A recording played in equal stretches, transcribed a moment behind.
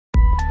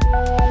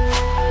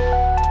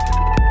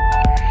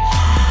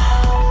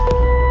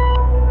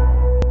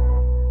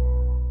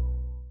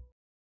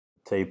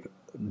tape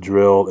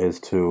drill is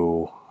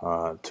to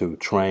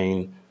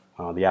train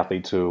the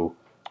athlete to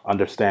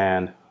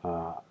understand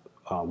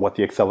what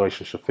the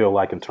acceleration should feel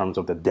like in terms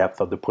of the depth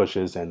of the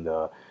pushes and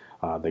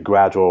the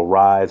gradual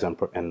rise and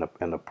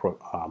the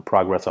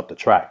progress up the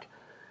track.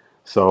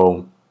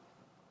 So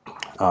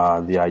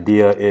the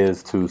idea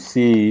is to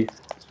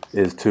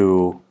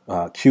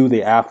cue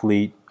the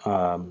athlete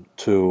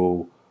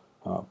to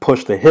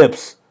push the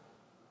hips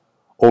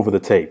over the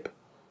tape.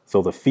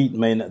 So the feet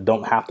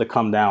don't have to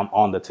come down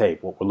on the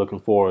tape. What we're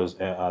looking for is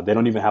they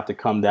don't even have to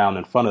come down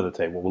in front of the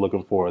tape. What we're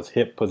looking for is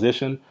hip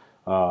position.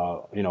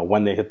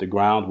 When they hit the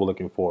ground, we're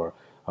looking for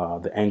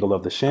the angle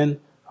of the shin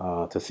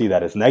to see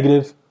that it's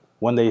negative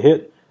when they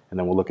hit. And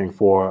then we're looking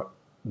for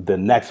the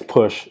next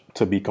push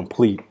to be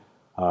complete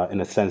in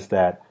the sense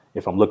that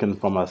if I'm looking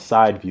from a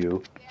side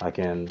view, I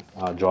can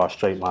draw a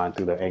straight line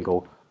through the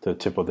ankle to the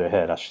tip of their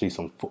head. I see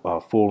some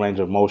full range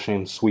of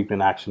motion,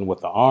 sweeping action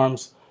with the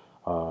arms,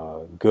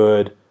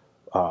 good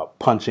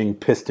punching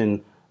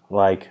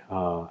piston-like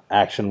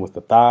action with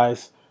the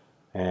thighs,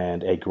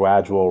 and a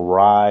gradual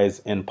rise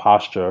in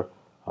posture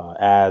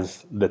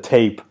as the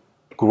tape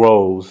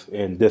grows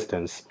in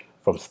distance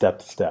from step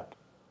to step.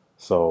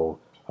 So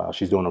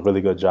she's doing a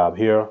really good job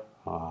here.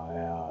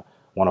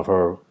 One of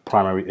her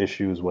primary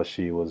issues was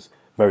she was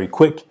very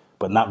quick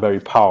but not very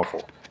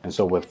powerful. And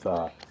so with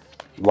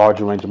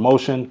larger range of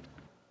motion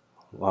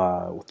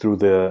through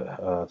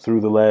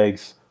the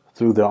legs,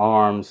 through the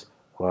arms,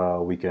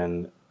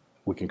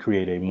 we can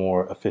create a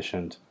more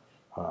efficient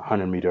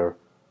 100-meter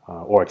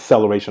or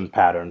acceleration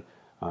pattern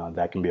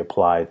that can be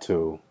applied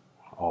to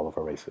all of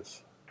our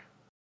races.